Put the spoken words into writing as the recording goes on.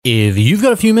If you've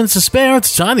got a few minutes to spare,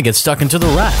 it's time to get stuck into the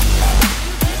wrap.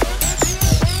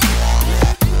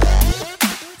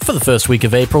 For the first week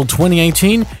of April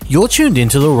 2018, you're tuned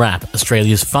into The Wrap,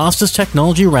 Australia's fastest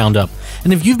technology roundup.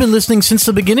 And if you've been listening since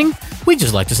the beginning, we'd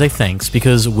just like to say thanks,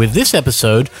 because with this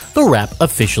episode, The Wrap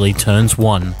officially turns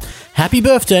 1. Happy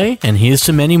birthday, and here's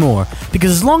to many more,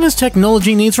 because as long as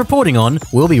technology needs reporting on,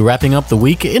 we'll be wrapping up the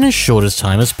week in as short as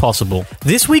time as possible.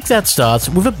 This week that starts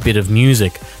with a bit of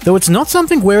music, though it's not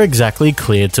something we're exactly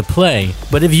cleared to play.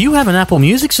 But if you have an Apple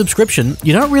Music subscription,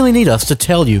 you don't really need us to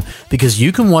tell you, because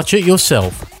you can watch it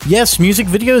yourself. Yes, music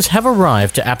videos have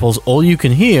arrived to Apple's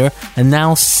all-you-can-hear and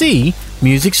now see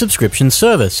music subscription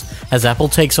service, as Apple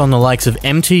takes on the likes of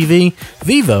MTV,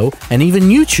 Vivo, and even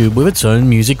YouTube with its own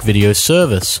music video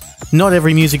service. Not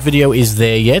every music video is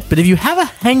there yet, but if you have a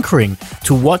hankering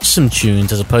to watch some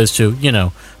tunes as opposed to,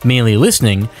 merely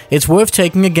listening, it's worth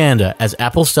taking a gander as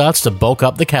Apple starts to bulk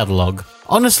up the catalog.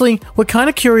 Honestly, we're kind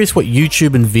of curious what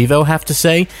YouTube and Vivo have to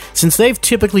say, since they've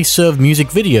typically served music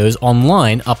videos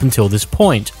online up until this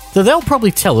point. Though they'll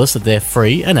probably tell us that they're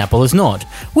free and Apple is not,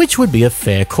 which would be a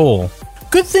fair call.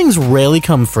 Good things rarely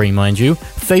come free, mind you.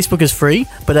 Facebook is free,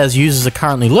 but as users are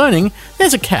currently learning,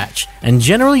 there's a catch, and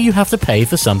generally you have to pay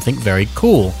for something very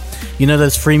cool. You know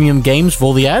those freemium games with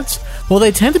all the ads? Well,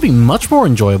 they tend to be much more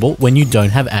enjoyable when you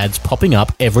don't have ads popping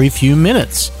up every few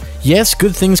minutes. Yes,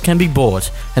 good things can be bought,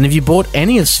 and if you bought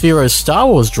any of Sphero's Star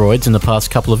Wars droids in the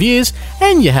past couple of years,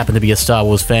 and you happen to be a Star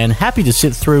Wars fan happy to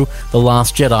sit through The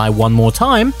Last Jedi one more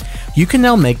time, you can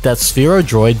now make that Sphero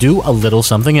droid do a little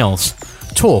something else.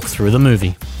 Talk through the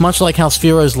movie. Much like how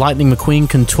Sphero's Lightning McQueen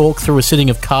can talk through a sitting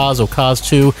of Cars or Cars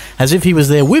 2 as if he was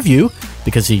there with you,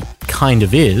 because he kind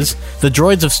of is, the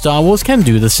droids of Star Wars can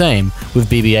do the same, with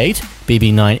BB-8,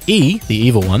 BB-9E, the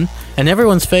evil one, and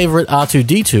everyone's favourite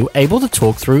R2-D2 able to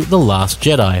talk through The Last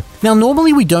Jedi. Now,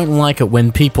 normally we don't like it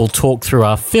when people talk through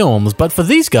our films, but for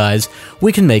these guys,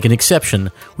 we can make an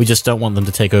exception. We just don't want them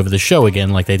to take over the show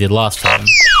again like they did last time.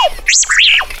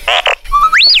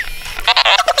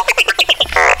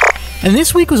 And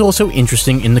this week was also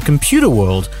interesting in the computer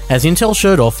world, as Intel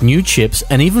showed off new chips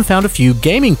and even found a few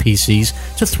gaming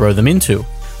PCs to throw them into.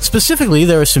 Specifically,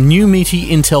 there are some new meaty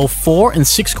Intel 4 and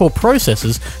 6-core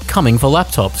processors coming for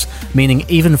laptops, meaning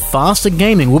even faster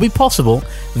gaming will be possible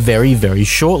very, very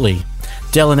shortly.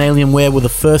 Dell and Alienware were the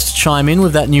first to chime in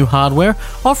with that new hardware,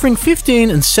 offering 15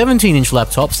 and 17-inch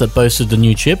laptops that boasted the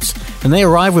new chips, and they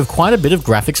arrive with quite a bit of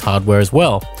graphics hardware as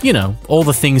well. All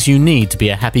the things you need to be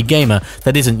a happy gamer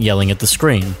that isn't yelling at the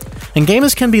screen. And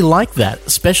gamers can be like that,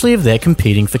 especially if they're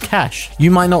competing for cash. You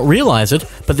might not realize it,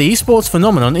 but the esports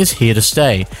phenomenon is here to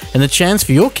stay, and the chance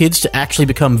for your kids to actually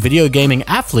become video gaming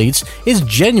athletes is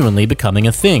genuinely becoming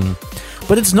a thing.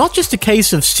 But it's not just a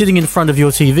case of sitting in front of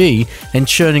your TV and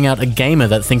churning out a gamer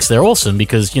that thinks they're awesome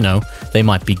because, they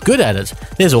might be good at it.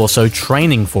 There's also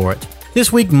training for it.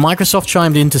 This week, Microsoft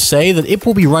chimed in to say that it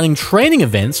will be running training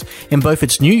events in both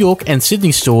its New York and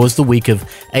Sydney stores the week of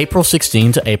April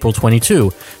 16 to April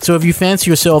 22. So if you fancy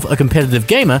yourself a competitive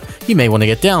gamer, you may want to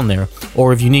get down there.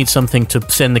 Or if you need something to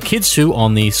send the kids to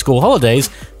on the school holidays,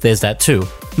 there's that too.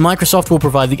 Microsoft will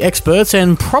provide the experts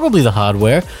and probably the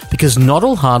hardware, because not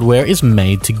all hardware is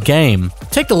made to game.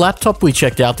 Take the laptop we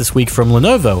checked out this week from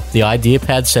Lenovo, the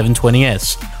IdeaPad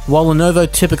 720S. While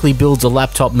Lenovo typically builds a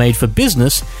laptop made for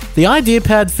business, the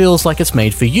IdeaPad feels like it's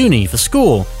made for uni, for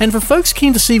school, and for folks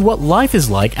keen to see what life is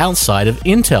like outside of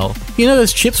Intel. You know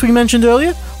those chips we mentioned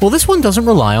earlier? Well, this one doesn't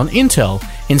rely on Intel.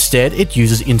 Instead, it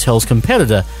uses Intel's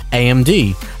competitor,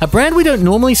 AMD, a brand we don't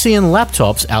normally see in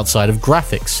laptops outside of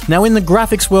graphics. Now, in the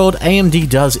graphics world, AMD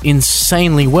does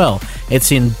insanely well.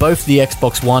 It's in both the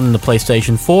Xbox One and the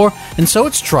PlayStation 4, and so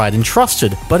it's tried and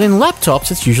trusted. But in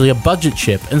laptops, it's usually a budget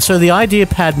chip, and so the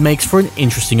IdeaPad makes for an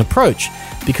interesting approach,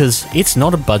 because it's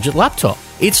not a budget laptop.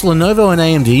 It's Lenovo and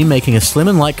AMD making a slim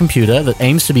and light computer that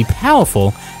aims to be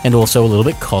powerful and also a little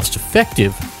bit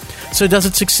cost-effective. So does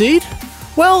it succeed?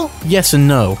 Well, yes and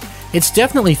no. It's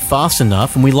definitely fast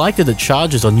enough, and we like that it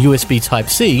charges on USB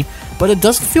Type-C, but it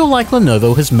doesn't feel like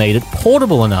Lenovo has made it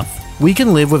portable enough. We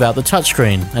can live without the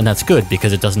touchscreen, and that's good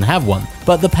because it doesn't have one.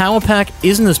 But the power pack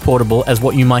isn't as portable as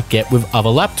what you might get with other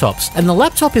laptops, and the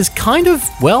laptop is kind of,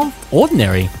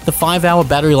 ordinary. The 5-hour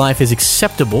battery life is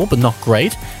acceptable, but not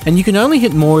great, and you can only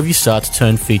hit more if you start to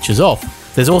turn features off.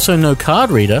 There's also no card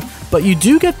reader, but you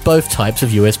do get both types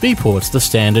of USB ports, the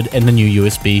standard and the new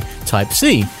USB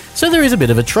Type-C, so there is a bit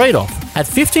of a trade-off. At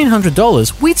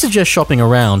 $1,500, we'd suggest shopping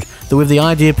around, though with the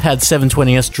IdeaPad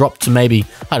 720S dropped to maybe,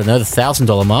 the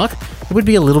 $1,000 mark, it would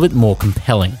be a little bit more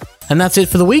compelling. And that's it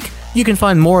for the week. You can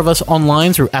find more of us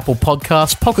online through Apple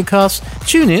Podcasts, Pocket Casts,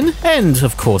 TuneIn, and,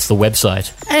 of course, the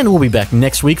website. And we'll be back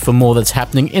next week for more that's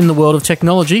happening in the world of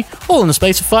technology, all in the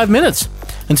space of 5 minutes.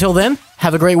 Until then,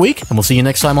 have a great week, and we'll see you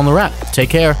next time on The Wrap. Take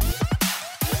care.